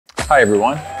Hi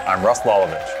everyone, I'm Russ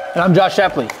Lalovich. And I'm Josh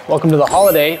Shepley. Welcome to the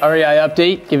Holiday REI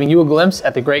Update, giving you a glimpse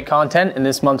at the great content in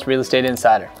this month's Real Estate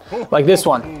Insider. Like this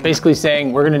one, basically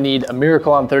saying we're going to need a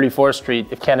miracle on 34th Street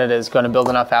if Canada is going to build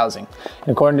enough housing.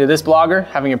 And according to this blogger,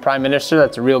 having a prime minister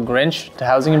that's a real Grinch to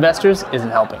housing investors isn't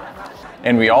helping.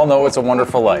 And we all know it's a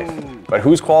wonderful life, but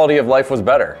whose quality of life was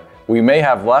better? We may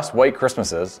have less white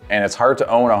Christmases, and it's hard to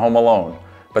own a home alone,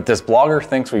 but this blogger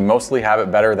thinks we mostly have it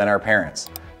better than our parents.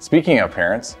 Speaking of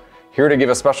parents, here to give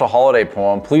a special holiday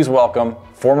poem, please welcome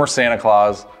former Santa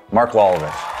Claus, Mark Lalovich.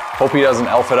 Hope he doesn't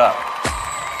elf it up.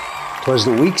 'Twas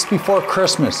the weeks before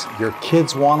Christmas, your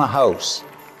kids want a house.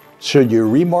 Should you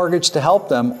remortgage to help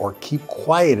them or keep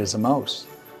quiet as a mouse?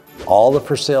 All the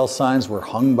for sale signs were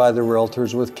hung by the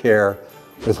realtors with care,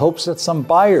 with hopes that some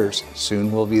buyers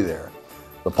soon will be there.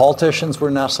 The politicians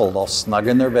were nestled all snug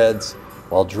in their beds,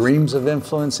 while dreams of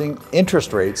influencing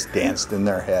interest rates danced in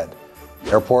their head.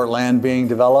 Airport land being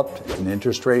developed and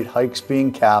interest rate hikes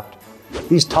being capped.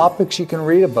 These topics you can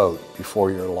read about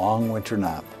before your long winter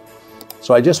nap.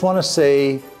 So I just want to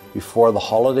say, before the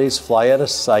holidays fly out of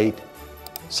sight,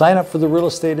 sign up for the Real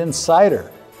Estate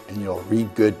Insider and you'll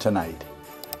read good tonight.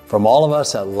 From all of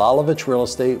us at Lalovich Real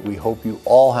Estate, we hope you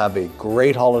all have a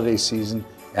great holiday season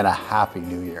and a happy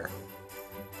new year.